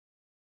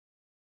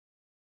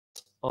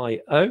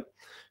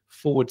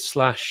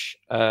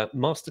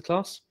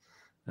masterclass.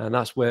 And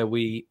that's where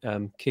we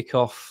kick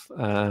off,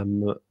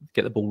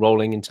 get the ball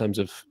rolling in terms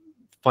of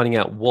finding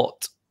out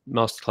what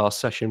masterclass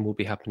session will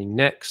be happening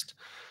next.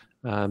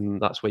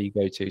 That's where you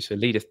go to. So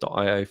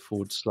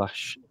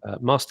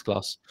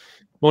leadith.io/masterclass.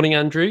 Morning,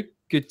 Andrew.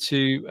 Good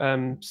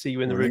to see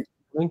you in the room.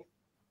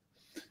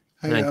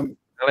 Hey,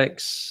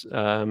 Alex,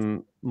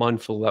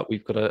 mindful that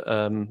we've got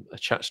a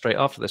chat straight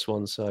after this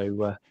one,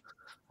 so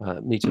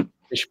need to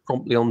finish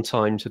promptly on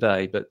time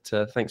today. But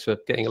thanks for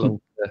getting along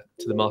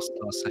to the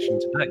masterclass session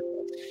today.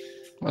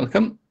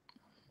 Welcome.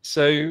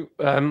 So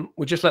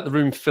we'll just let the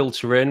room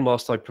filter in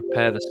whilst I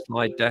prepare the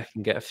slide deck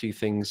and get a few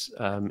things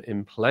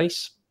in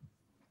place.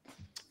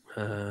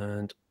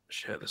 And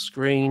share the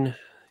screen.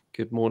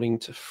 Good morning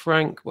to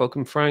Frank.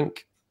 Welcome,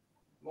 Frank.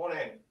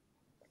 Morning.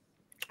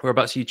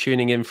 Whereabouts are you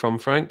tuning in from,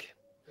 Frank?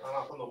 I'm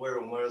up on the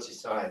Wirral,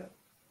 Merseyside.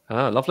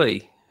 Ah,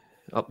 lovely.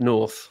 Up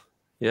north.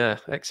 Yeah,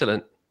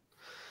 excellent.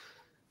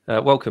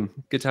 Welcome.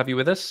 Good to have you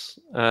with us.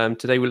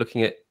 Today we're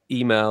looking at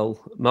email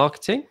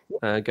marketing,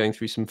 going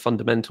through some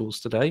fundamentals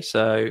today.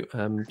 So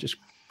just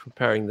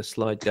preparing the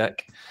slide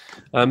deck.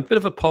 Bit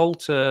of a poll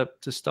to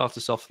start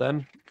us off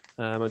then.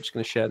 I'm just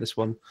going to share this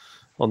one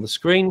on the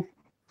screen.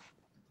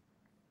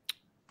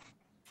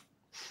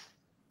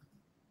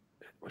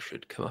 It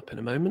should come up in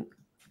a moment.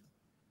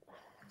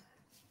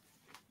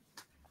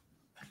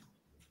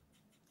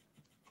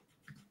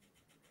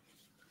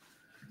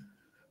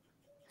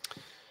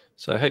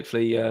 So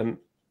hopefully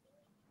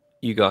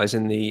you guys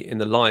in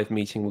the live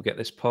meeting will get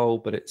this poll,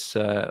 but it's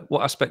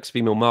what aspects of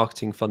email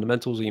marketing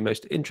fundamentals are you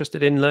most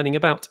interested in learning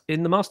about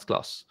in the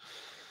masterclass?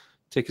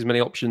 Take as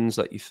many options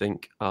that you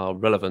think are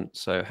relevant.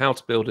 So how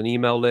to build an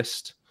email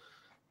list,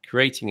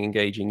 creating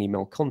engaging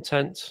email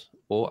content,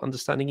 or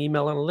understanding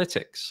email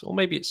analytics, or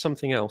maybe it's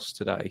something else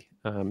today.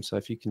 So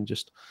if you can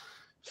just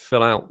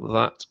fill out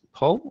that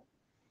poll.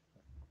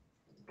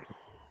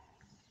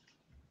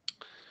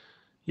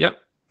 Yep.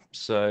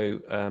 So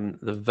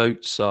the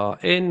votes are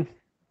in,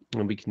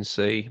 and we can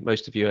see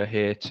most of you are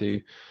here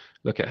to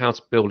look at how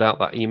to build out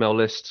that email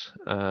list.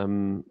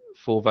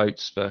 4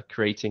 votes for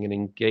creating an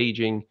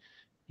engaging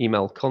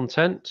email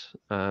content.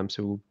 So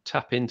we'll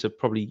tap into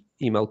probably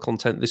email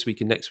content this week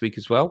and next week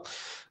as well.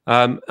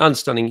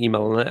 Understanding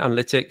email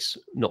analytics,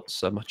 not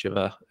so much of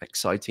a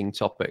exciting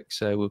topic.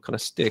 So we'll kind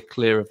of steer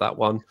clear of that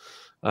one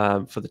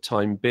for the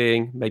time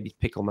being. Maybe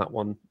pick on that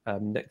one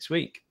next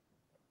week.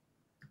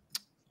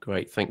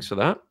 Great, thanks for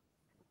that.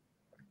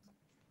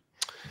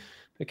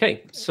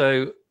 Okay,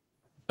 so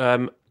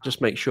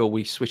just make sure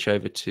we switch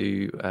over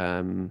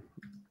to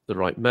the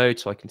right mode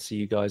so I can see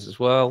you guys as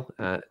well.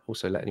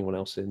 Also let anyone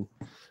else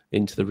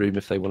into the room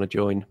if they want to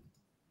join.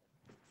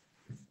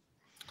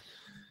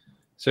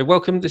 So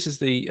welcome, this is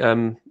the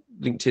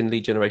LinkedIn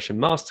Lead Generation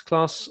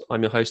Masterclass.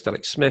 I'm your host,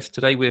 Alex Smith.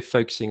 Today we're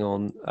focusing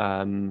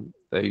on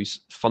those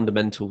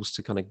fundamentals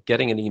to kind of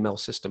getting an email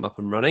system up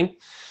and running.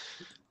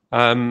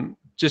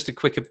 Just a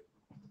quick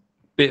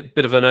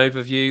bit of an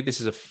overview.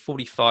 This is a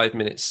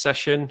 45-minute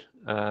session.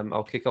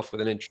 I'll kick off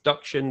with an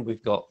introduction.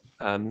 We've got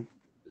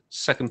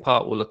second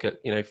part. We'll look at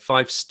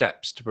 5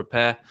 steps to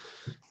prepare.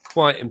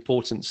 Quite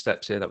important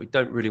steps here that we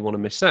don't really want to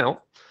miss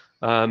out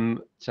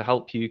to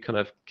help you kind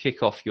of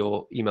kick off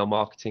your email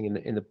marketing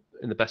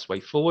in the best way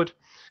forward.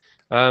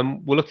 We'll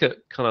look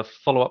at kind of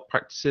follow-up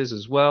practices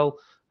as well.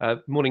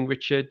 Morning,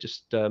 Richard.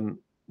 Just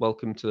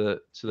welcome to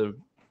the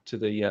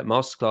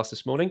masterclass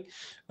this morning.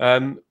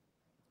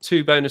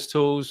 2 bonus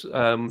tools.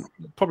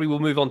 Probably we'll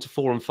move on to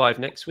 4 and 5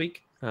 next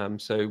week.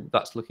 So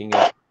that's looking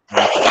at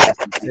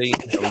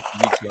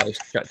utilize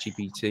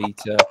ChatGPT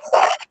to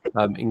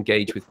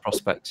engage with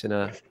prospects in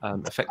a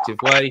effective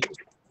way.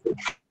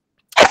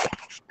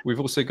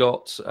 We've also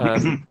got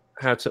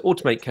how to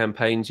automate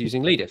campaigns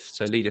using Leadith.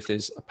 So Leadith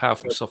is a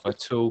powerful software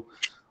tool,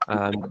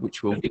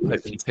 which we'll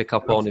hopefully pick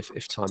up on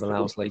if time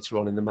allows later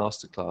on in the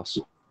masterclass.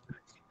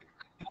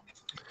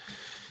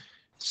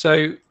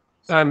 So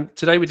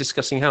today we're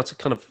discussing how to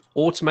kind of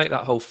automate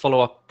that whole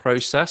follow-up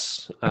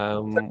process.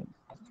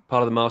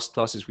 Part of the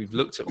masterclass is we've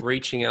looked at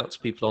reaching out to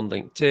people on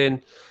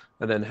LinkedIn,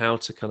 and then how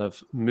to kind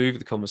of move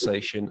the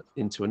conversation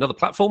into another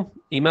platform,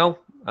 email.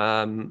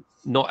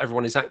 Not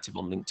everyone is active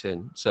on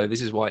LinkedIn, so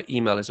this is why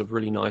email is a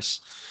really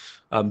nice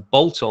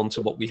bolt-on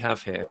to what we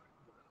have here.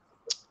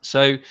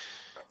 So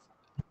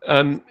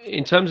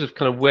in terms of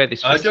kind of where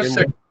this fits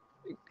in,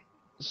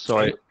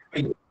 sorry.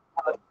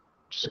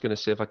 Just going to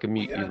see if I can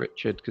mute you,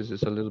 Richard, because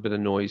there's a little bit of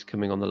noise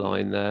coming on the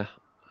line there.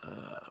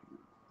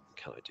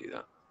 Can I do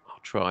that? I'll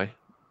try. I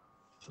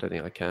don't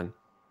think I can.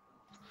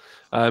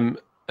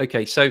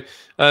 Okay, so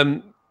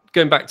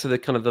going back to the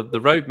kind of the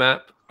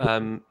roadmap,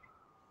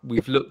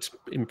 we've looked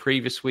in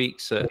previous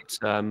weeks at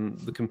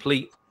the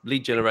complete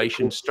lead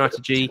generation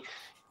strategy,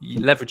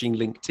 leveraging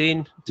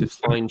LinkedIn to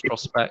find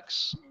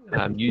prospects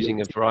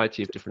using a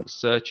variety of different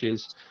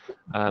searches.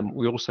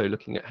 We're also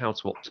looking at how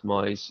to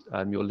optimize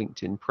your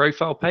LinkedIn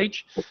profile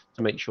page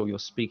to make sure you're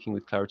speaking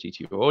with clarity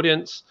to your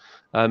audience.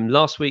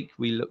 Last week,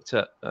 we looked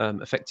at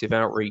effective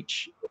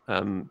outreach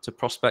to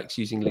prospects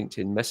using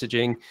LinkedIn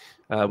messaging.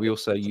 We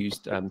also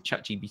used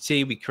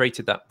ChatGPT. We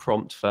created that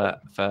prompt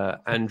for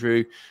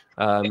Andrew.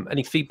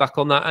 Any feedback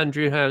on that,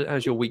 Andrew?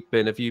 How's your week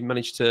been? Have you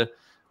managed to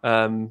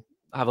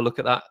have a look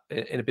at that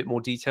in a bit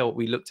more detail, what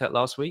we looked at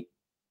last week?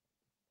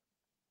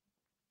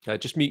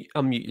 Just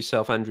unmute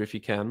yourself, Andrew, if you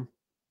can.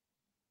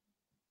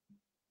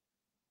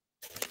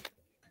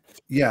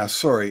 Yeah,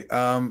 sorry.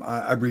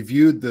 I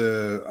reviewed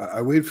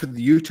I waited for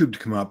the YouTube to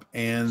come up,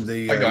 and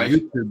the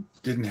YouTube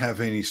didn't have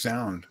any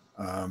sound.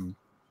 Are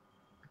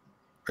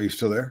you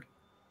still there?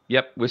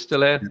 Yep, we're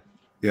still here.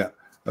 Yeah.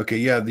 Okay.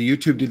 Yeah, the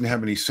YouTube didn't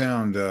have any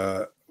sound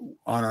on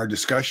our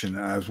discussion.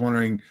 I was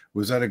wondering,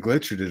 was that a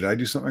glitch, or did I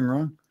do something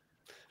wrong?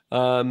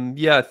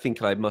 Yeah, I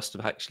think I must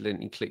have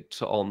accidentally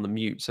clicked on the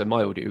mute, so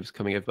my audio was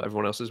coming over, but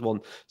everyone else's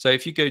one. So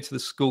if you go to the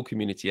school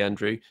community,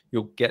 Andrew,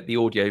 you'll get the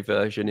audio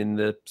version in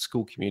the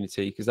school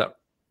community, because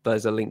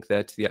there's a link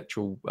there to the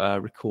actual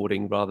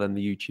recording rather than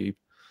the YouTube.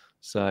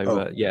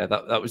 So yeah,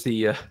 that was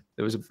there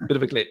was a bit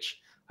of a glitch.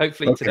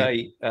 Hopefully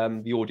today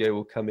the audio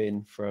will come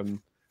in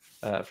from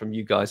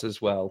you guys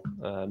as well.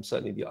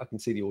 Certainly I can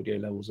see the audio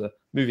levels are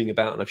moving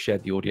about, and I've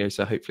shared the audio,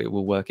 so hopefully it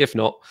will work. If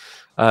not,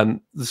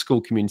 the school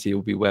community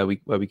will be where we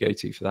go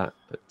to for that.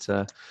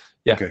 But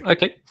yeah,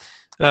 okay.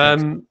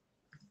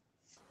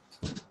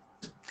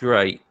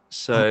 Great.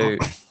 So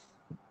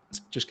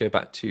just go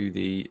back to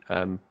the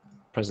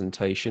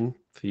presentation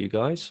for you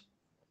guys.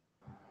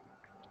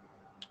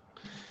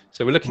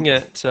 So we're looking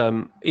at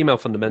email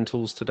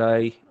fundamentals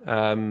today.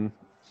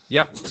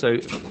 Yeah, so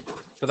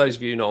for those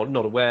of you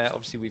not aware,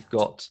 obviously we've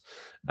got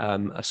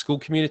a school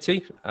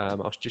community.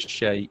 I'll just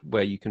share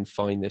where you can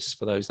find this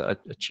for those that are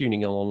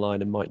tuning in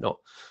online and might not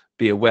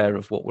be aware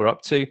of what we're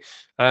up to.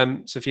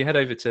 So if you head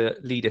over to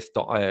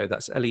leadeth.io,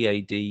 that's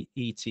leadeth.io,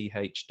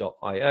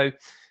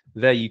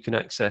 there you can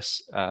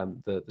access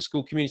the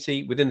school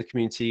community. Within the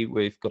community,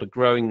 we've got a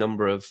growing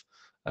number of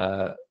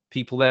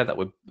people there that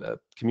we're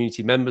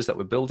community members that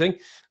we're building,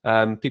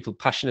 people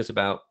passionate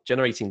about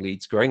generating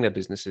leads, growing their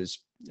businesses.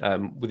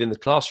 Within the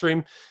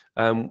classroom,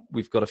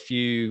 we've got a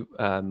few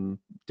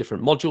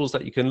different modules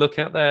that you can look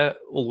at there,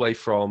 all the way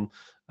from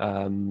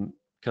kind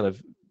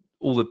of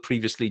all the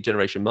previous lead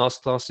generation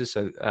masterclasses.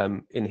 So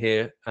in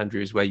here,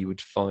 Andrew, is where you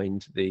would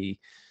find the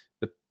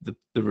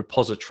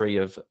repository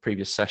of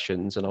previous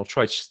sessions, and I'll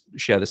try to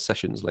share the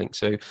sessions link.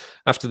 So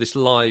after this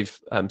live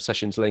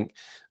sessions link,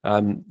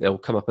 there'll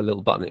come up a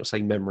little button. It'll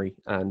say memory,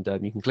 and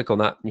you can click on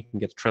that, and you can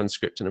get a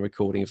transcript and a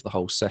recording of the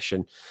whole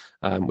session,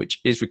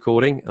 which is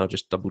recording. I'll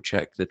just double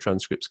check the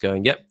transcript's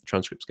going. Yep, the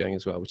transcript's going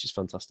as well, which is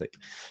fantastic.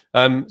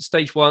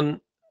 Stage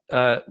 1,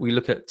 we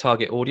look at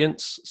target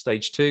audience.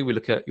 Stage 2, we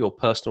look at your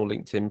personal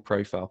LinkedIn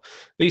profile.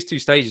 These 2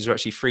 stages are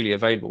actually freely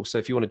available. So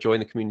if you want to join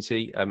the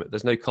community,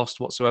 there's no cost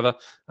whatsoever.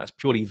 That's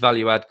purely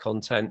value add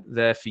content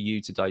there for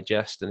you to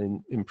digest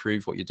and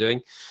improve what you're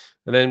doing.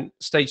 And then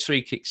stage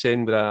 3 kicks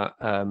in with our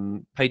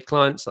paid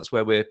clients. That's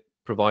where we're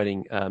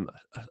providing an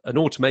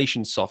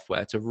automation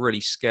software to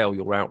really scale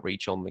your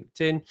outreach on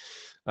LinkedIn.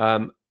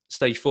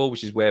 Stage 4,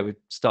 which is where we're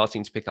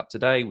starting to pick up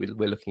today,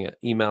 we're looking at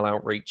email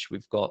outreach.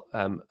 We've got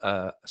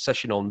a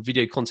session on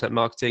video content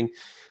marketing,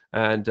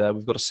 and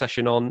we've got a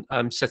session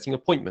on setting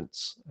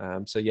appointments.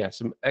 So yeah,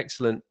 some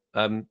excellent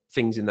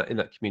things in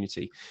that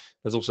community.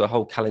 There's also a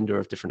whole calendar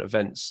of different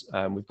events.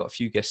 We've got a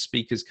few guest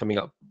speakers coming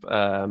up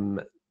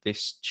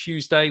this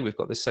Tuesday. We've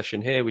got this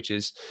session here, which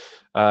is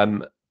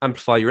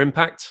Amplify Your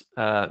Impact,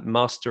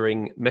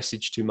 Mastering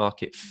Message to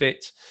Market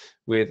Fit,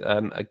 with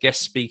a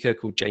guest speaker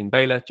called Jane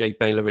Baylor. Jane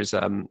Baylor is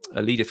a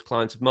Leadeth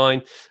client of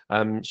mine.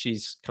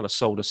 She's kind of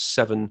sold a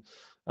 £7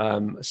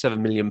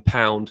 million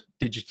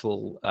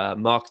digital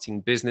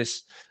marketing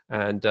business,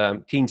 and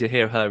keen to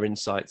hear her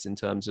insights in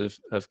terms of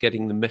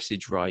getting the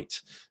message right.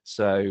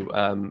 So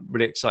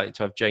really excited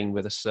to have Jane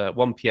with us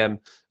 1 p.m.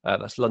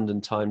 That's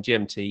London time,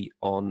 GMT,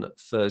 on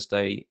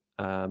Thursday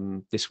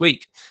this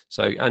week.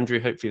 So Andrew,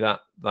 hopefully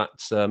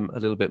that's a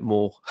little bit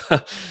more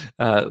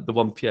the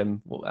 1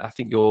 p.m. I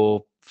think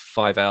you're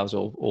 5 hours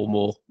or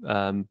more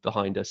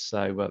behind us,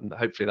 so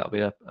hopefully that'll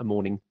be a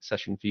morning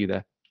session for you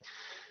there.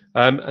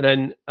 And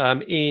then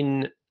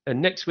in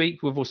next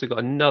week, we've also got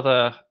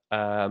another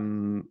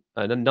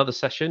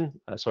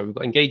session. Sorry, we've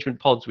got engagement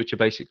pods, which are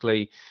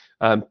basically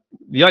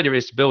the idea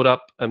is to build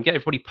up, get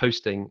everybody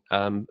posting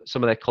some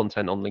of their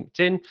content on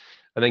LinkedIn,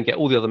 and then get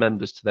all the other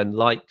members to then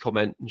like,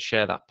 comment, and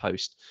share that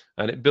post.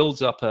 And it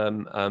builds up,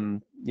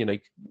 you know,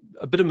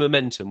 a bit of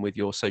momentum with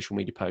your social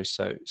media posts,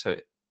 so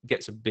it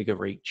gets a bigger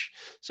reach.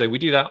 So we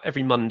do that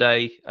every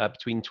Monday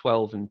between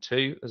 12 and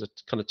 2. There's a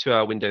kind of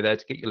 2-hour window there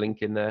to get your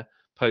link in there,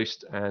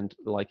 post and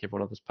like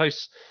everyone else's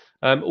posts.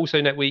 Also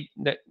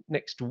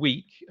next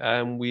week,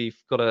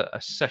 we've got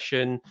a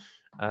session.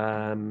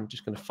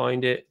 Just going to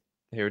find it.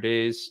 Here it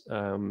is.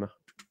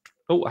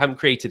 I haven't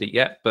created it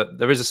yet, but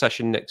there is a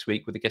session next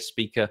week with a guest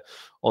speaker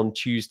on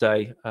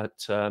Tuesday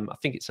at I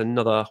think it's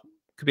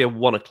could be a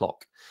 1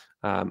 o'clock,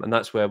 and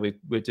that's where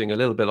we're doing a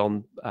little bit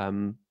on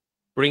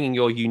bringing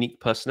your unique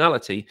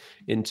personality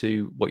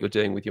into what you're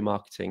doing with your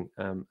marketing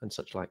and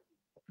such like.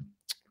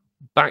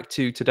 back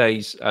to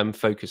today's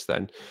focus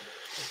then.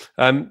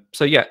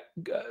 So yeah,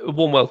 a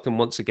warm welcome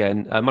once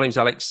again. My name's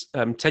Alex.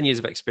 10 years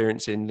of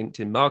experience in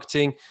LinkedIn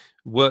marketing.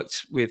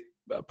 Worked with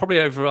probably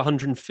over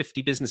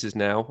 150 businesses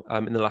now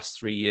in the last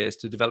 3 years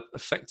to develop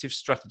effective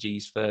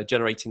strategies for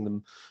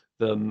generating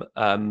them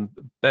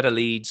better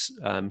leads,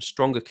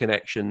 stronger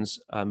connections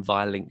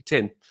via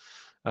LinkedIn.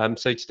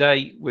 So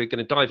today we're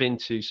going to dive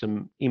into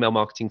some email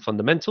marketing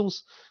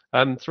fundamentals.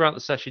 Throughout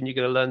the session, you're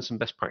going to learn some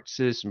best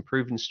practices, some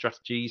proven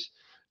strategies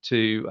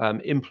to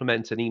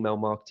implement an email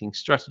marketing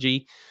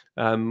strategy.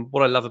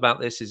 What I love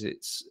about this is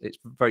it's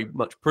very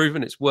much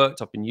proven. It's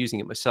worked. I've been using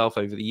it myself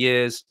over the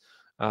years.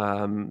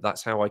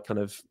 That's how I kind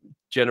of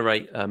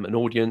generate an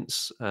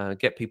audience,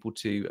 get people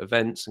to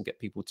events and get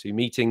people to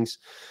meetings.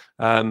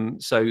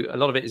 So a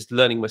lot of it is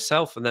learning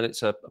myself, and then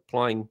it's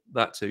applying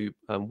that to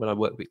when I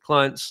work with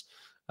clients,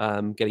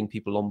 getting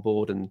people on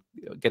board and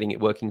getting it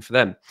working for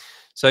them.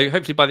 So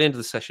hopefully by the end of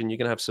the session, you're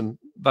going to have some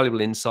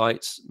valuable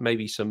insights,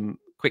 maybe some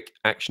quick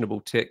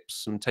actionable tips,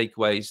 some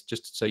takeaways,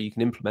 just so you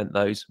can implement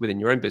those within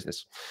your own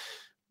business.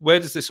 Where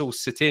does this all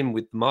sit in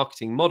with the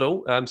marketing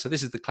model? So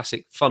this is the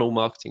classic funnel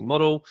marketing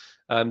model,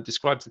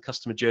 describes the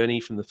customer journey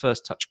from the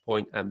first touch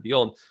point and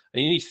beyond.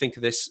 And you need to think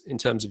of this in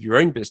terms of your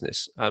own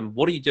business.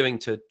 What are you doing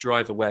to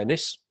drive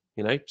awareness?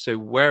 So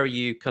where are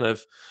you kind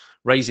of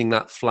raising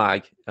that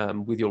flag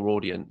with your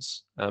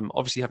audience?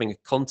 Obviously, having a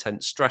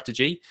content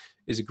strategy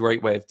is a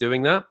great way of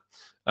doing that.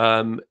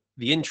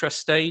 The interest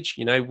stage,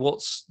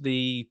 what's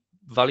the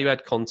value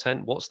add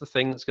content? What's the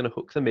thing that's going to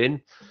hook them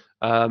in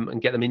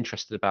and get them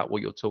interested about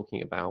what you're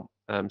talking about?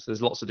 So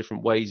there's lots of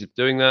different ways of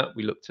doing that.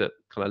 We looked at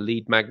kind of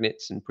lead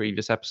magnets in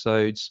previous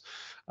episodes,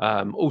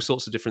 all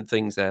sorts of different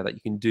things there that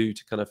you can do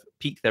to kind of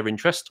pique their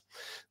interest.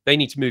 They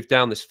need to move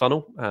down this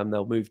funnel.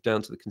 They'll move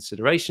down to the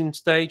consideration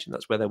stage, and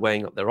that's where they're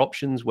weighing up their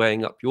options,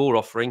 weighing up your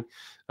offering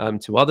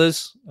to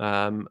others.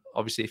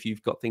 Obviously, if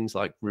you've got things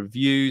like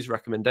reviews,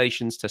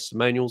 recommendations,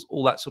 testimonials,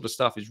 all that sort of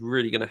stuff is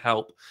really going to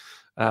help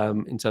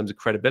in terms of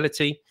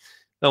credibility.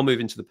 They'll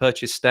move into the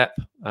purchase step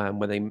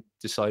when they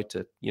decide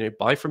to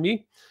buy from you,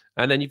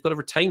 and then you've got to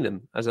retain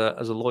them as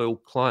a loyal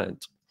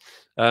client.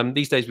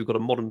 These days we've got a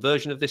modern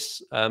version of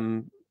this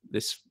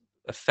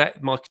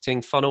effect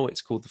marketing funnel.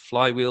 It's called the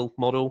flywheel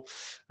model,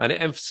 and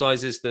it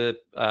emphasizes the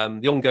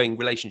ongoing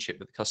relationship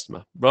with the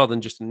customer rather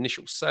than just an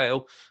initial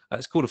sale.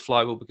 It's called a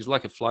flywheel because,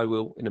 like a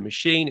flywheel in a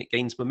machine, it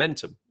gains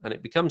momentum and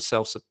it becomes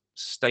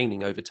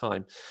self-sustaining over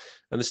time.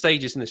 And the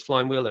stages in this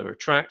flywheel are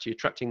you're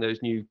attracting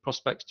those new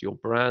prospects to your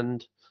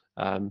brand.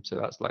 So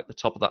that's like the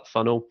top of that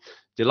funnel.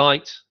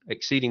 Delight,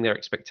 exceeding their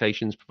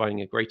expectations,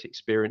 providing a great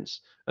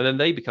experience. And then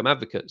they become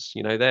advocates.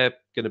 They're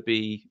going to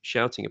be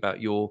shouting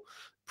about your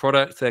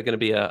product. They're going to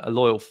be a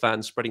loyal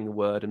fan, spreading the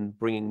word and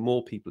bringing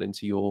more people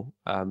into your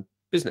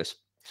business.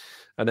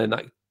 And then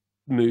that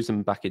moves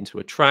them back into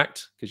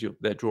attract because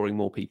they're drawing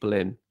more people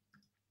in.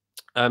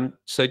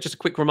 So just a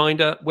quick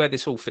reminder where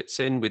this all fits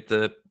in with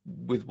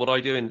what I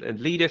do and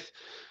Leadeth.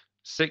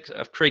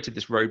 I've created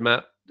this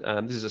roadmap.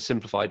 This is a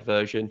simplified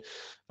version.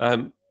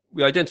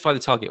 We identify the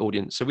target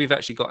audience. So we've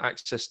actually got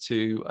access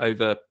to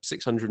over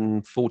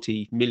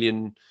 640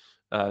 million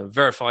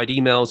verified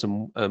emails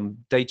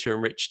and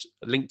data-enriched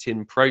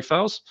LinkedIn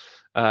profiles,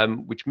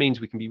 which means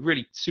we can be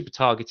really super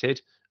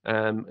targeted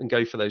and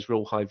go for those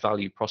real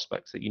high-value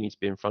prospects that you need to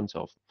be in front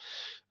of.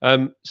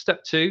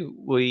 Step 2,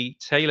 we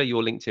tailor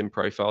your LinkedIn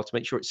profile to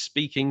make sure it's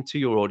speaking to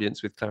your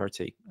audience with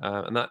clarity,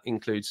 and that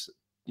includes,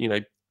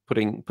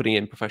 putting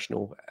in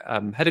professional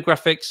header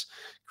graphics,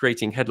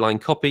 creating headline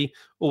copy,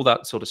 all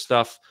that sort of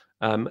stuff.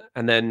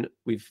 And then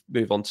we've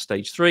moved on to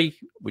stage 3,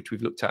 which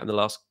we've looked at in the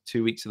last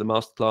 2 weeks of the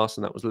masterclass,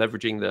 and that was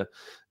leveraging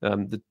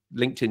the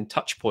LinkedIn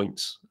touch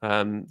points,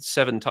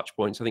 7 touch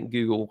points. I think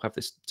Google have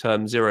this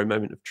term 0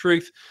 moment of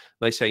truth.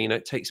 They say,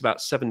 it takes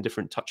about 7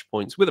 different touch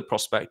points with a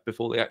prospect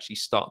before they actually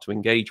start to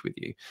engage with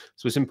you.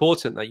 So it's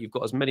important that you've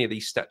got as many of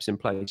these steps in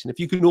place. And if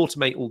you can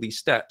automate all these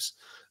steps,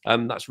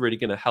 that's really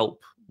going to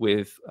help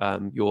with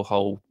your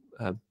whole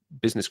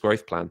business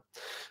growth plan.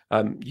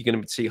 You're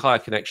going to see higher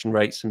connection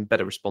rates and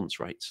better response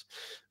rates.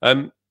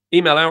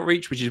 Email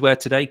outreach, which is where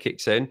today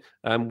kicks in.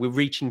 We're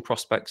reaching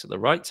prospects at the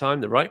right time,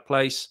 the right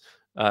place,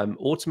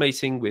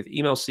 automating with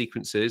email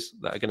sequences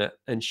that are going to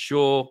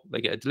ensure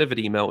they get a delivered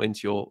email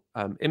into your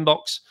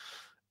inbox.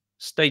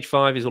 Stage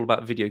 5 is all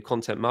about video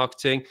content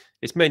marketing.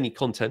 It's mainly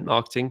content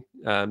marketing.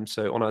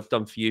 So on our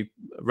Done For You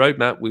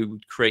roadmap, we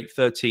would create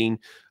 13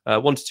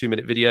 1 to 2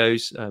 minute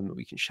videos that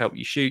we can help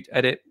you shoot,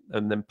 edit,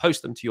 and then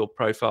post them to your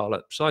profile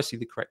at precisely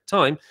the correct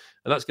time.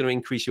 And that's going to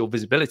increase your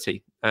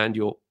visibility and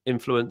your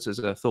influence as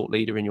a thought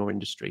leader in your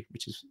industry,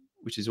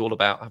 which is all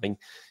about having,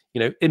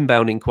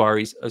 inbound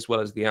inquiries as well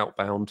as the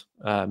outbound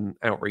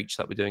outreach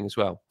that we're doing as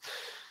well.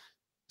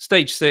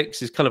 Stage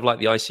 6 is kind of like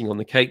the icing on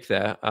the cake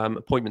there,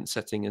 appointment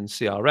setting and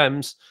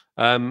CRMs.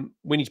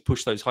 We need to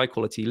push those high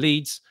quality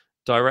leads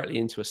directly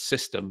into a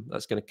system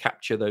that's going to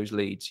capture those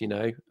leads.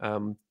 We're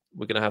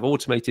going to have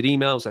automated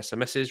emails,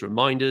 SMSs,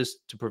 reminders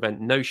to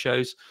prevent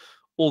no-shows.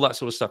 All that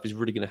sort of stuff is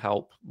really going to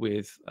help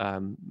with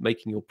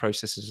making your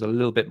processes a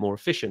little bit more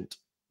efficient.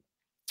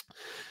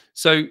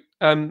 So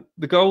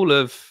the goal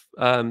of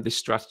this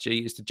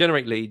strategy is to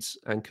generate leads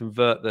and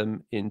convert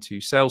them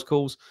into sales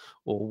calls,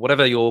 or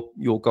whatever your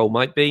goal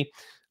might be.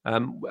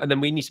 And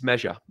then we need to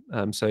measure.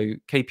 So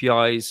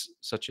KPIs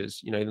such as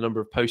the number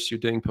of posts you're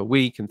doing per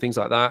week and things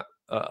like that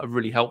are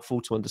really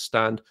helpful to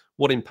understand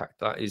what impact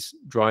that is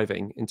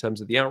driving in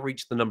terms of the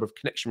outreach, the number of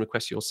connection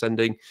requests you're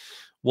sending,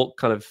 what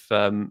kind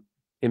of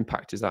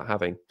impact is that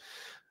having.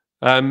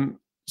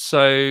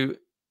 So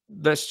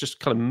let's just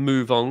kind of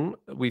move on.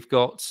 We've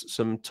got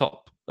some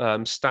top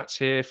stats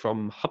here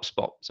from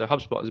HubSpot. So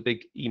HubSpot is a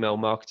big email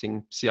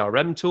marketing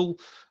CRM tool.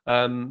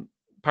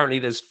 Apparently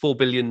there's 4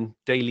 billion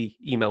daily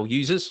email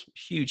users,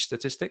 huge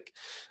statistic.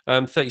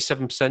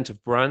 37%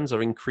 of brands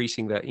are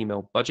increasing their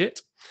email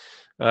budget.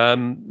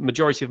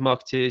 Majority of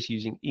marketers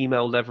using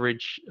email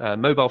leverage,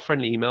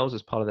 mobile-friendly emails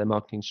as part of their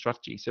marketing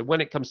strategy. So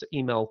when it comes to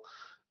email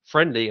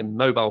friendly and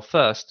mobile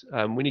first,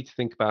 we need to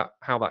think about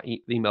how that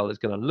email is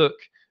going to look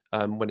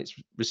when it's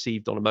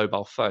received on a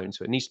mobile phone.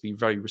 So it needs to be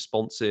very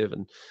responsive,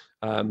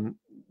 and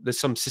there's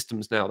some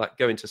systems now that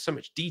go into so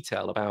much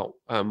detail about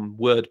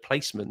word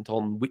placement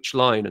on which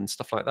line and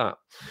stuff like that.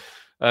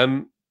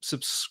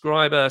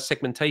 Subscriber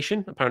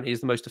segmentation apparently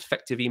is the most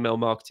effective email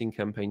marketing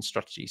campaign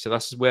strategy. So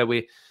that's where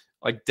we're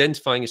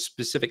identifying a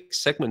specific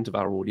segment of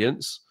our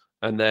audience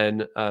and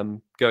then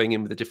going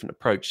in with a different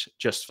approach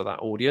just for that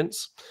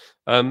audience.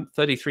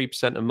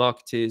 33% of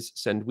marketers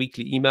send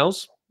weekly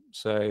emails.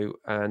 So,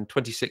 and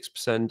 26%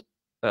 send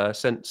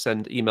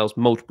emails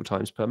multiple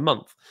times per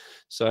month.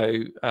 So,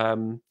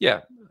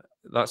 yeah,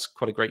 that's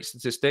quite a great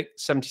statistic.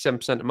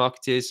 77% of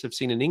marketers have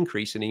seen an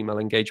increase in email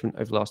engagement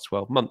over the last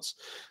 12 months.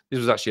 This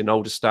was actually an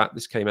older stat.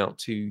 This came out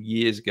 2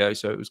 years ago.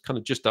 So it was kind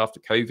of just after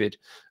COVID.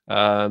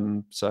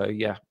 So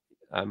yeah,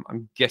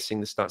 I'm guessing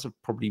the stats are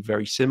probably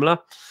very similar.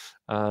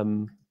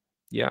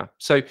 Yeah.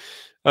 So,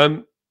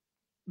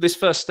 this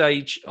first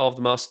stage of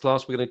the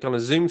masterclass, we're going to kind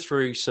of zoom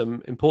through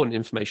some important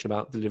information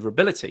about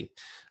deliverability.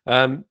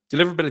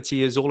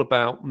 Deliverability is all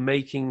about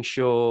making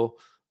sure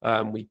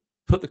we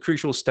put the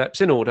crucial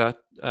steps in order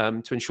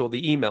to ensure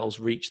the emails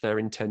reach their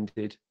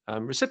intended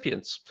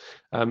recipients.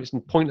 It's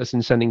pointless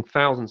in sending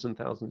thousands and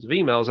thousands of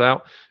emails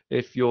out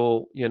if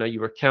your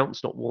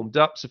account's not warmed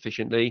up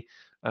sufficiently,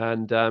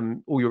 and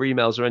all your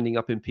emails are ending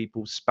up in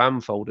people's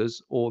spam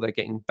folders, or they're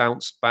getting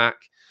bounced back.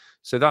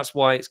 So that's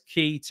why it's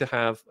key to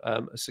have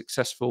a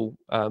successful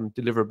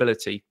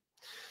deliverability.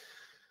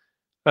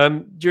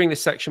 During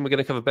this section, we're going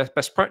to cover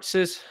best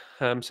practices.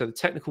 So the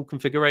technical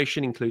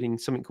configuration, including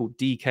something called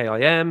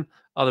DKIM,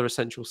 other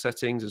essential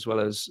settings, as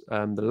well as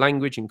the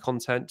language and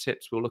content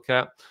tips we'll look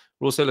at.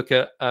 We'll also look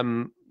at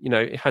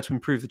how to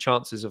improve the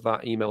chances of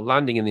that email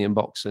landing in the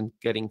inbox and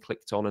getting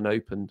clicked on and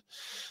opened.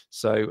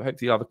 So hopefully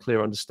you'll have a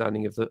clear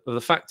understanding of the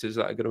factors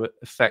that are going to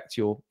affect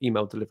your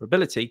email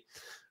deliverability,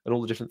 and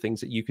all the different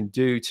things that you can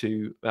do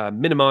to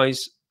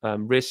minimize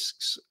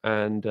risks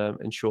and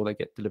ensure they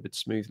get delivered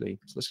smoothly.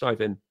 So let's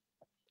dive in.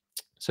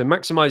 So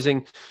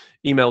maximizing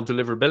email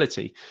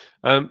deliverability.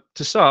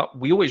 To start,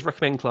 we always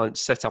recommend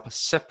clients set up a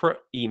separate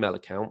email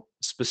account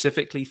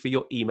specifically for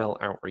your email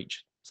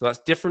outreach. So that's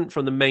different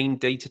from the main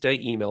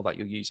day-to-day email that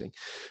you're using.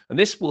 And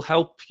this will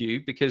help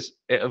you because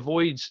it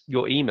avoids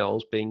your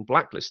emails being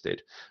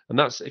blacklisted. And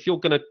that's if you're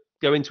going to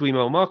go into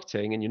email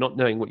marketing and you're not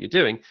knowing what you're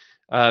doing,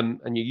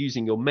 and you're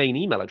using your main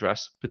email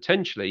address,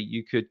 potentially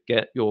you could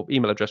get your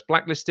email address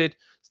blacklisted.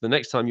 So the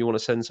next time you want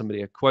to send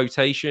somebody a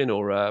quotation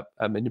or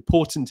an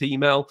important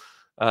email,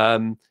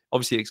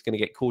 obviously it's going to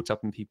get caught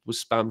up in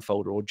people's spam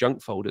folder or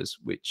junk folders,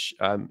 which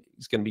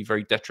is going to be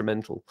very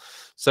detrimental.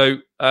 So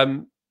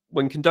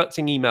when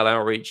conducting email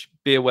outreach,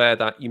 be aware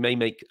that you may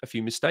make a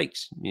few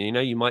mistakes.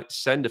 You might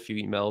send a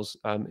few emails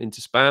into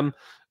spam.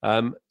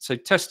 So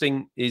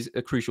testing is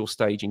a crucial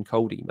stage in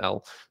cold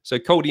email. So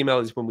cold email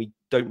is when we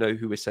don't know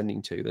who we're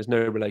sending to. There's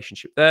no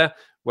relationship there.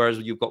 Whereas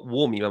you've got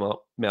warm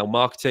email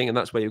marketing, and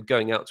that's where you're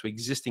going out to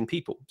existing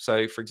people.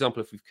 So for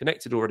example, if we've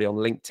connected already on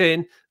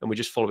LinkedIn and we're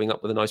just following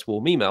up with a nice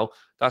warm email,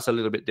 that's a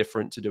little bit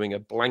different to doing a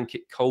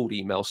blanket cold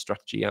email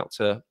strategy out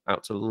to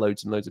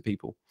loads and loads of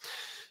people.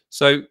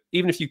 So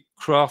even if you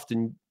craft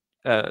and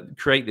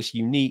create this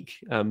unique,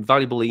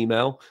 valuable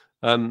email,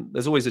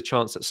 there's always a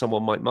chance that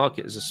someone might mark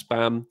it as a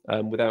spam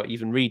without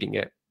even reading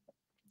it.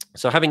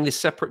 So having this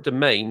separate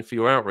domain for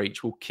your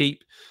outreach will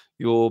keep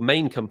your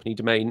main company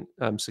domain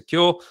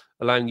secure,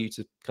 allowing you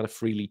to kind of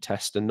freely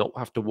test and not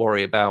have to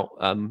worry about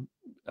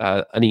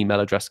an email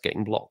address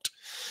getting blocked.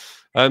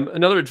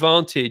 Another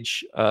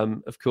advantage,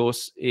 of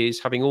course, is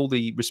having all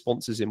the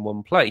responses in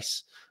one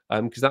place,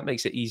 because that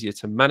makes it easier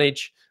to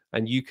manage.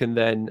 And you can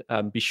then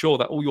be sure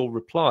that all your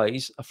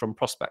replies are from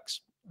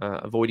prospects,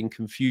 avoiding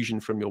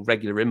confusion from your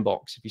regular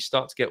inbox. If you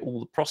start to get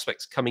all the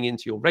prospects coming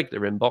into your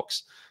regular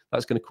inbox,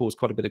 that's going to cause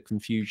quite a bit of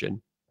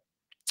confusion.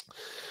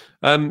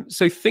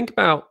 So think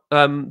about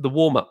the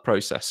warm-up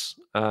process.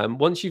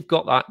 Once you've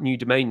got that new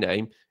domain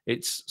name,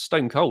 it's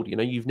stone cold.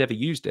 You've never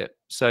used it.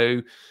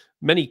 So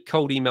many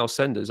cold email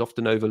senders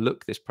often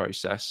overlook this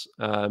process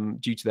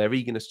due to their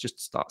eagerness just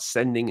to start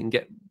sending and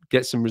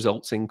get some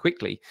results in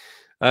quickly.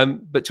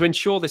 But to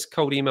ensure this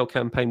cold email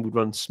campaign would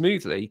run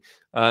smoothly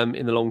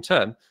in the long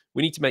term,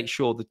 we need to make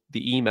sure that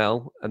the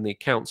email and the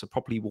accounts are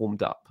properly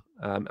warmed up.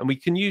 And we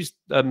can use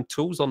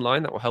tools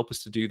online that will help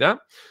us to do that.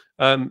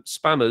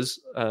 Spammers,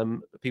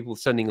 people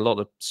sending a lot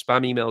of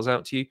spam emails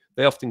out to you,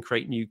 they often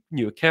create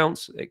new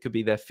accounts. It could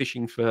be they're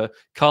phishing for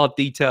card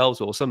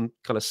details or some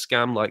kind of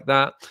scam like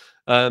that.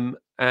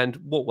 And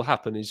what will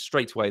happen is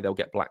straight away they'll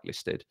get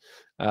blacklisted,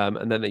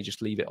 and then they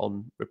just leave it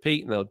on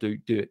repeat, and they'll do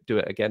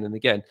it again and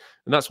again.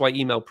 And that's why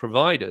email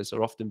providers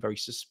are often very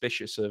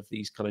suspicious of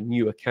these kind of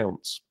new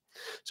accounts.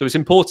 So it's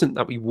important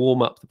that we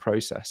warm up the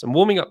process, and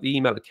warming up the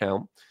email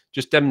account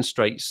just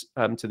demonstrates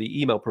to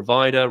the email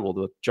provider or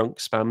the junk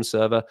spam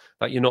server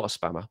that you're not a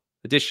spammer.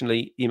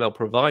 Additionally, email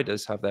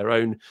providers have their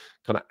own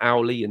kind of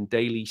hourly and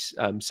daily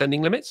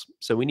sending limits,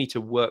 so we need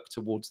to work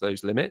towards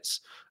those limits.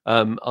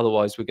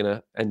 Otherwise, we're going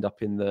to end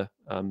up in the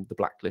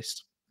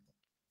blacklist.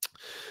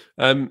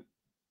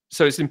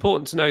 So it's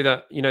important to know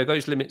that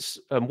those limits,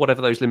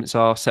 whatever those limits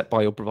are, set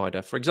by your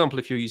provider. For example,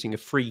 if you're using a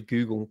free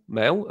Google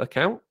Mail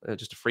account,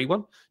 just a free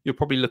one, you're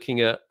probably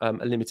looking at a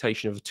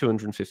limitation of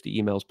 250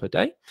 emails per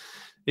day.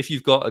 If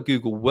you've got a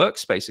Google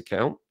Workspace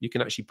account, you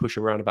can actually push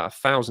around about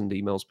 1,000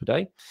 emails per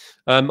day.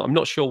 I'm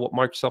not sure what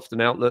Microsoft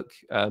and Outlook,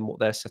 what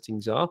their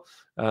settings are,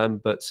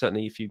 but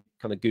certainly if you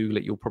kind of Google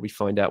it, you'll probably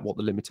find out what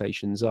the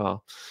limitations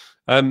are.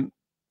 And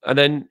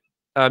then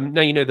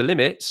now you know the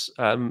limits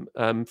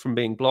from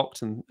being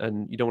blocked, and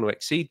you don't want to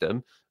exceed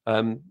them.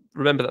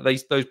 Remember that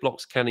those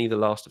blocks can either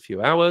last a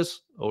few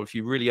hours, or if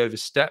you really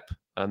overstep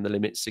the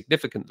limits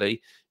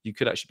significantly, you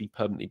could actually be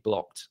permanently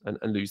blocked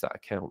and lose that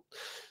account.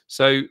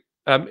 So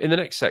in the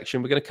next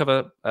section, we're going to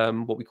cover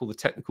what we call the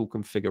technical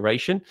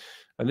configuration.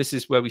 And this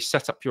is where we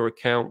set up your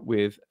account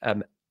with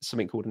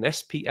something called an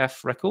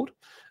SPF record.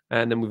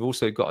 And then we've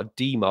also got a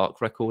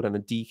DMARC record and a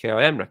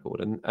DKIM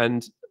record.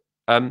 And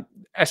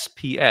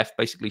SPF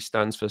basically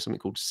stands for something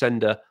called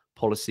Sender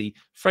Policy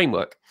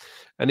Framework.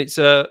 And it's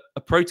a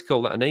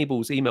protocol that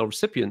enables email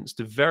recipients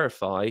to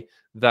verify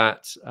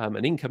that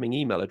an incoming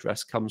email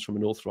address comes from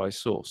an authorized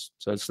source.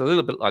 So it's a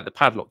little bit like the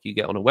padlock you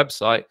get on a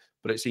website,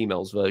 but it's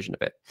email's version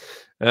of it.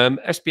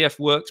 SPF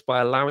works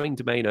by allowing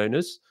domain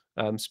owners,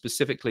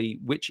 specifically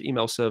which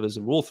email servers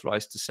are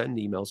authorized to send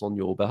emails on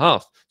your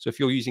behalf. So if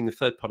you're using the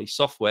third-party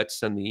software to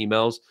send the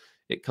emails,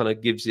 it kind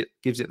of gives it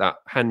that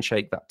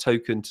handshake, that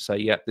token to say,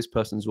 yeah, this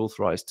person's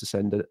authorized to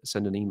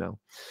send an email.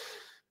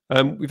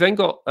 We've then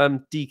got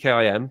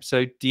DKIM.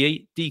 So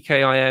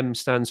DKIM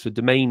stands for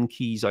Domain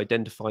Keys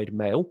Identified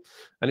Mail,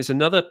 and it's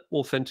another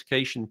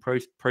authentication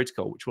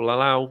protocol which will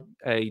allow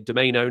a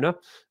domain owner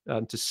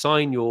to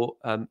sign your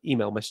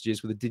email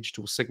messages with a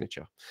digital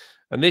signature.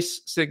 And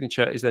this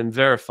signature is then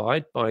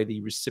verified by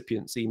the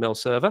recipient's email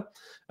server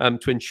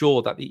to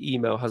ensure that the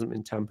email hasn't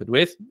been tampered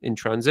with in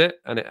transit,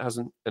 and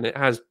it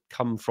has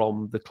come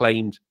from the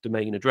claimed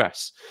domain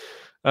address.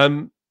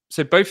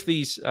 So both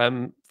these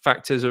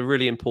factors are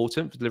really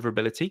important for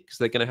deliverability because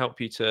they're going to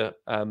help you to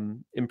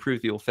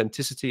improve the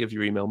authenticity of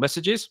your email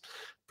messages,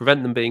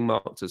 prevent them being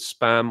marked as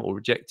spam or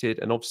rejected,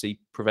 and obviously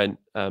prevent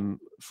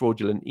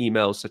fraudulent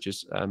emails such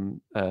as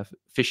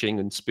phishing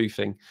and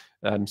spoofing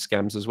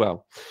scams as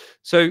well.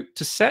 So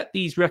to set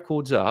these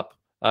records up,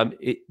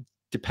 it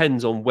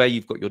depends on where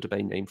you've got your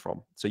domain name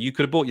from. So you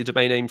could have bought your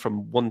domain name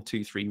from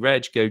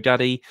 123reg,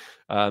 GoDaddy,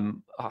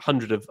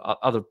 100 of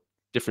other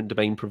different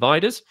domain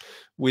providers.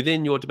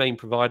 Within your domain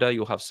provider,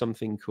 you'll have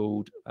something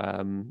called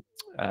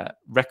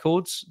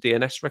records,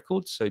 DNS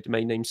records, so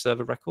domain name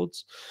server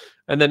records.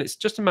 And then it's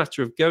just a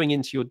matter of going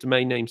into your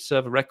domain name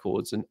server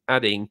records and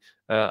adding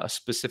a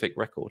specific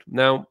record.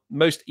 Now,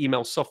 most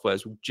email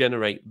softwares will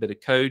generate a bit of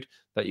code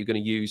that you're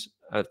going to use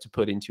to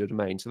put into your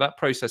domain. So that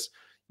process,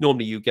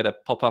 normally you get a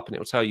pop-up and it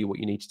will tell you what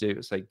you need to do.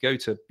 It'll say, go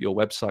to your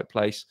website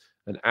place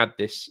and add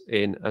this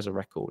in as a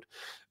record.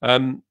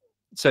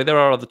 So there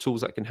are other tools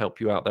that can help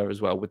you out there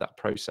as well with that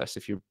process.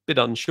 If you're a bit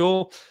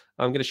unsure,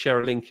 I'm going to share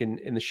a link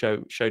in the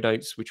show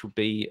notes, which will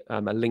be a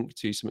link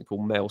to something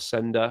called Mail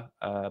Tester,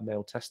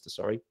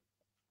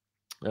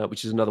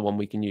 which is another one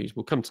we can use.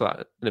 We'll come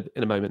to that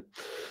in a moment.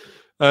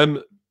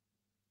 And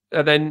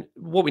then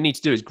what we need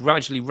to do is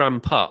gradually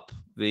ramp up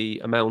the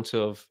amount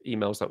of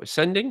emails that we're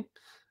sending.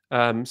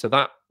 So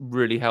that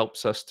really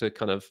helps us to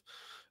kind of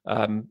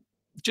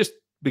just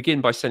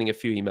begin by sending a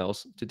few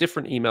emails to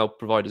different email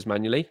providers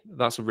manually.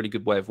 That's a really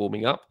good way of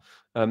warming up.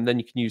 Then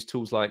you can use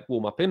tools like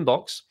Warm Up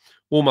Inbox.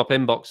 Warm Up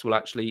Inbox will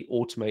actually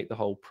automate the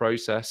whole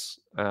process.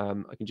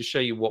 I can just show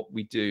you what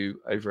we do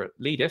over at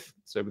Leadith.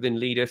 So within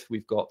Leadith,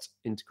 we've got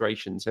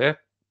integrations here.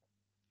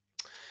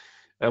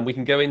 And we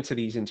can go into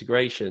these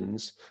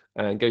integrations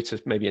and go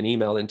to maybe an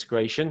email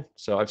integration.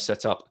 So I've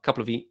set up a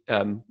couple of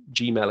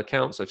Gmail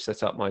accounts. I've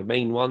set up my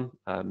main one,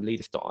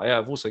 leadith.io.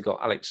 I've also got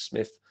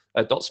Smith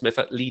at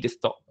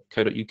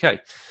leadith.co.uk.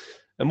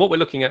 And what we're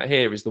looking at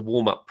here is the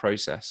warm-up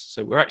process.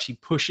 So we're actually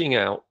pushing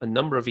out a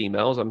number of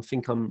emails. I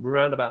think I'm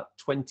around about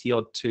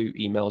 20-odd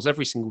emails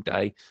every single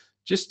day,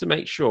 just to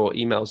make sure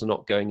emails are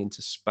not going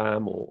into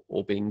spam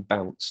or being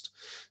bounced.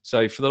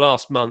 So for the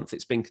last month,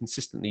 it's been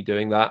consistently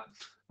doing that.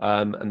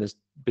 and there's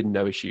been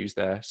no issues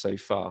there so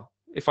far.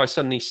 If I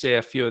suddenly see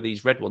a few of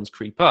these red ones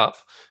creep up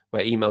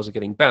where emails are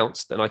getting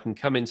bounced, then I can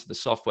come into the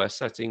software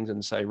settings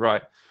and say,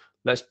 right,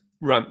 let's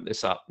ramp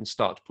this up and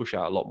start to push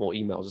out a lot more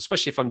emails,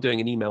 especially if I'm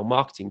doing an email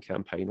marketing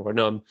campaign, or I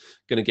know I'm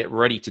going to get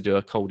ready to do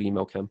a cold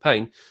email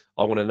campaign.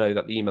 I want to know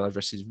that the email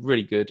address is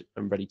really good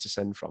and ready to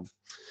send from.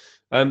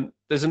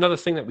 There's another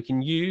thing that we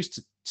can use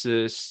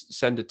to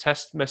send a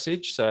test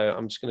message. So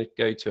I'm just going to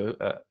go to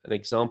an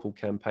example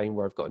campaign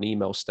where I've got an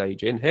email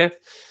stage in here.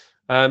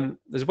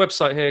 There's a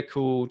website here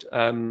called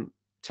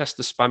Test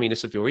the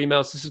Spamminess of Your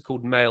Emails. This is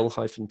called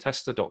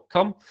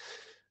mail-tester.com.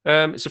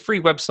 It's a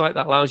free website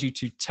that allows you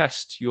to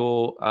test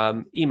your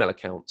email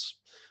accounts,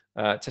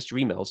 test your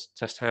emails,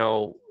 test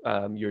how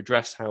your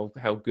address,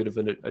 how good of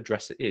an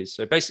address it is.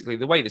 So basically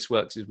the way this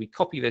works is we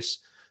copy this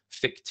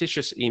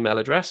fictitious email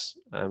address,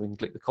 we can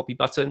click the copy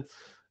button,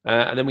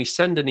 and then we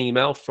send an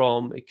email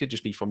from, it could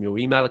just be from your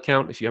email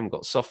account if you haven't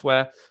got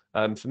software.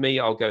 For me,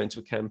 I'll go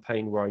into a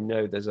campaign where I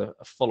know there's a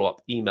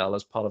follow-up email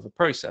as part of a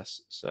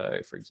process. So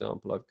for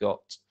example, I've got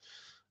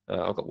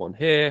one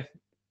here.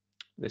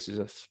 This is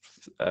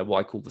what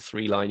I call the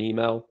 3-line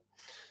email.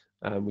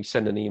 We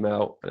send an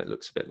email and it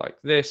looks a bit like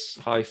this.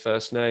 Hi,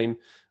 first name.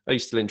 Are you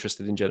still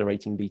interested in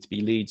generating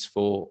B2B leads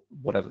for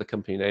whatever the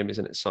company name is?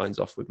 And it signs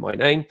off with my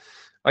name.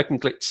 I can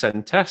click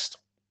send test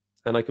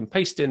and I can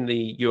paste in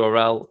the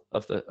URL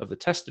of the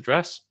test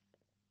address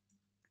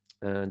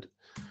and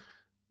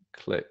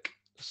click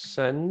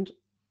send.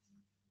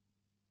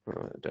 I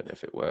don't know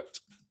if it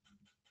worked.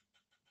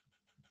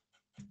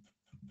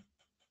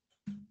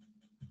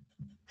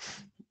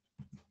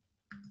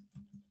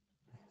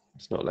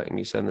 It's not letting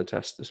me send the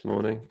test this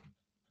morning.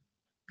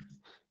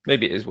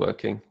 Maybe it is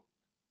working.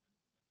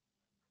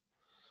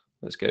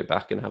 Let's go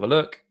back and have a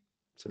look.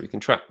 So we can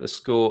track the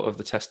score of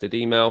the tested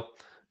email.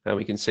 And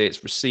we can see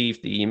it's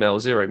received the email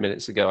 0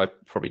 minutes ago. I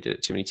probably did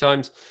it too many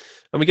times.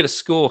 And we get a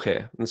score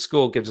here. And the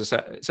score gives us,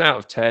 it's out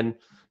of 10.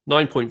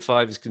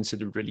 9.5 is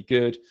considered really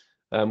good.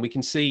 We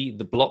can see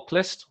the block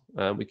list.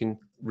 We can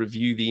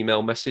review the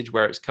email message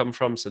where it's come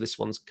from. So this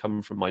one's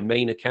come from my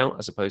main account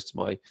as opposed to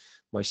my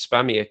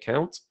spammy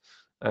account.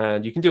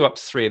 And you can do up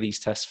to 3 of these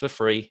tests for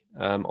free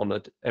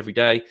every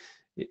day.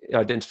 It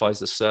identifies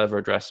the server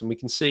address, and we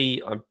can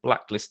see I'm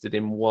blacklisted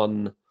in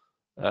one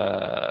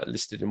block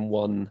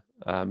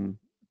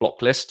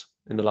list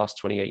in the last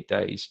 28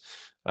 days.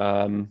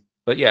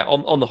 But yeah,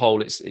 on the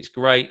whole, it's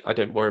great. I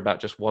don't worry about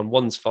just one.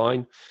 One's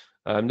fine.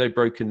 No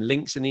broken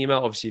links in the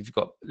email. Obviously, if you've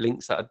got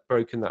links that are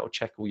broken, that will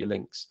check all your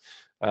links.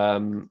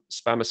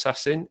 Spam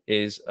Assassin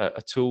is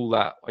a tool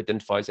that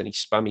identifies any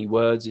spammy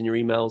words in your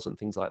emails and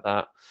things like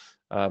that.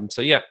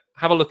 So yeah,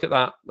 have a look at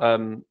that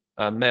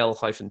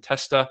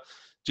mail-tester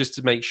just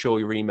to make sure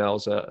your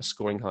emails are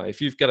scoring high.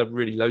 If you've got a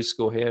really low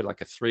score here,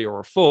 like a 3 or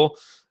a 4,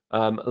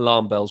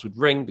 alarm bells would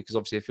ring, because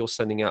obviously if you're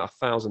sending out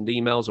 1,000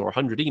 emails or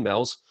 100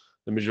 emails,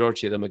 the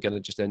majority of them are going to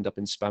just end up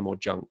in spam or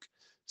junk.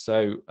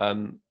 So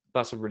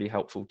that's a really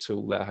helpful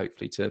tool there,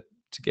 hopefully, to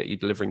get you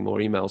delivering more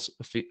emails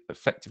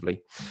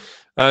effectively.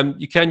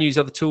 You can use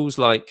other tools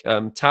like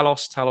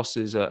Talos. Talos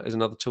is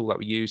another tool that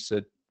we use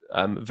to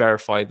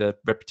verify the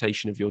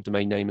reputation of your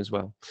domain name as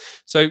well.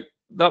 So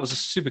that was a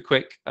super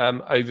quick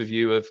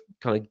overview of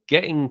kind of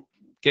getting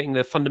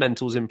the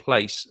fundamentals in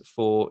place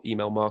for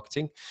email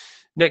marketing.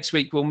 Next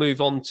week, we'll move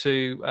on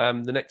to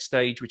the next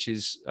stage, which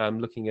is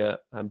looking at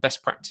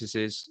best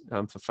practices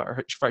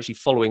for actually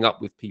following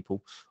up with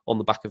people on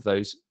the back of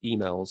those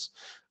emails.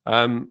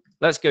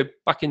 Let's go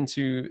back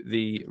into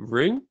the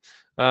room.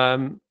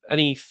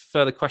 Any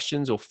further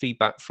questions or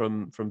feedback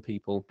from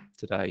people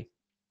today?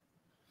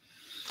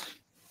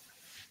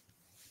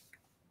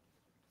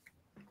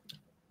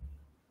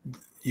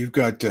 You've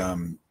got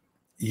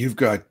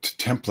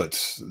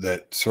templates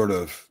that sort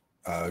of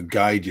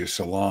guide you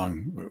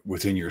along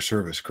within your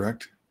service,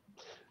 correct?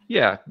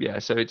 Yeah.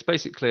 So it's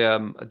basically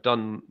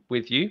done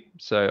with you.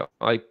 So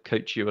I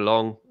coach you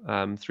along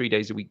 3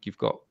 days a week. You've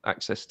got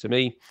access to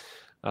me,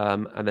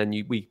 and then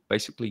we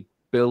basically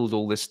build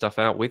all this stuff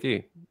out with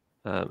you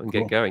and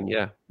get going.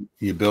 Yeah.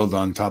 You build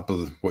on top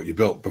of what you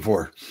built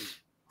before.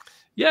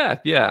 Yeah.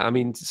 I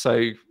mean,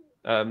 so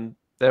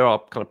there are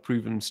kind of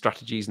proven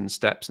strategies and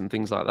steps and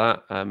things like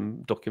that,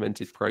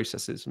 documented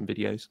processes and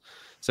videos.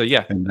 So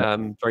yeah,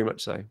 very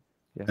much so.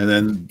 Yeah.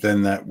 And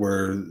then that's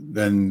where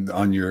the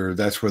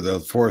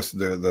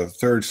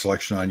third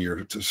selection on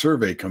your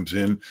survey comes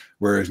in,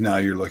 whereas now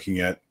you're looking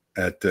at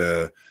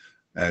your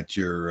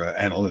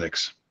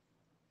analytics.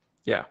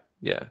 Yeah.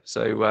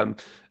 So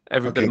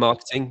every bit of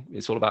marketing,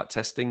 it's all about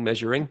testing,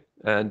 measuring,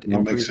 and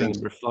improving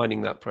and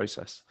refining that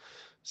process.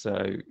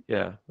 So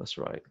yeah, that's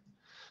right.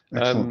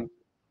 Excellent.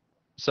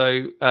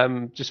 So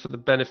just for the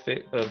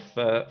benefit of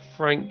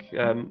Frank,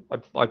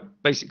 I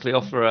basically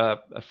offer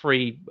a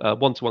free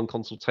one-to-one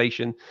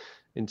consultation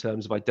in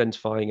terms of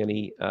identifying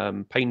any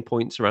pain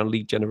points around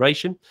lead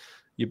generation.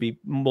 You'd be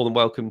more than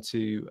welcome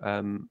to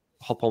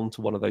hop on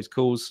to one of those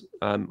calls.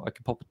 I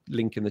can pop a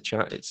link in the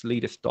chat. It's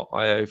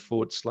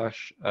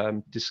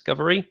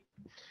leadith.io/discovery.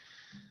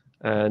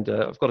 And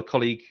I've got a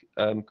colleague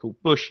called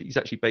Bush. He's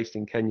actually based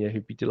in Kenya,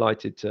 who'd be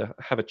delighted to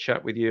have a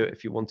chat with you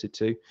if you wanted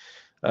to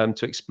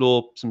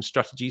explore some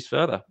strategies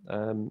further.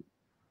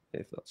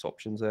 If that's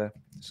options there,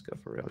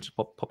 discovery. I'll just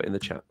pop it in the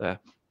chat there.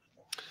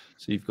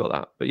 So you've got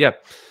that. But yeah,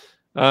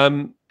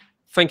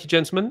 thank you,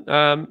 gentlemen.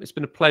 It's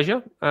been a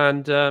pleasure.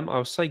 And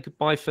I'll say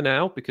goodbye for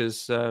now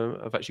because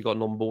I've actually got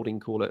an onboarding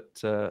call at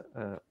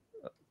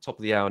top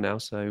of the hour now.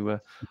 So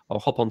I'll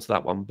hop onto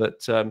that one.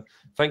 But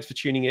thanks for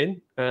tuning in.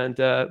 And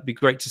it'd be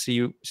great to see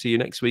you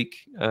next week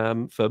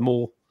for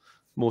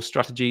more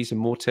strategies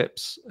and more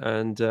tips.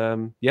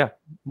 And yeah,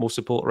 more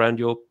support around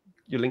your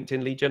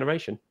LinkedIn lead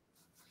generation.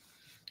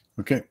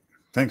 Okay.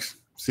 Thanks.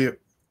 See you.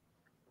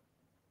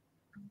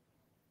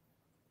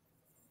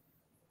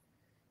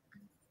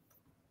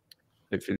 Hopefully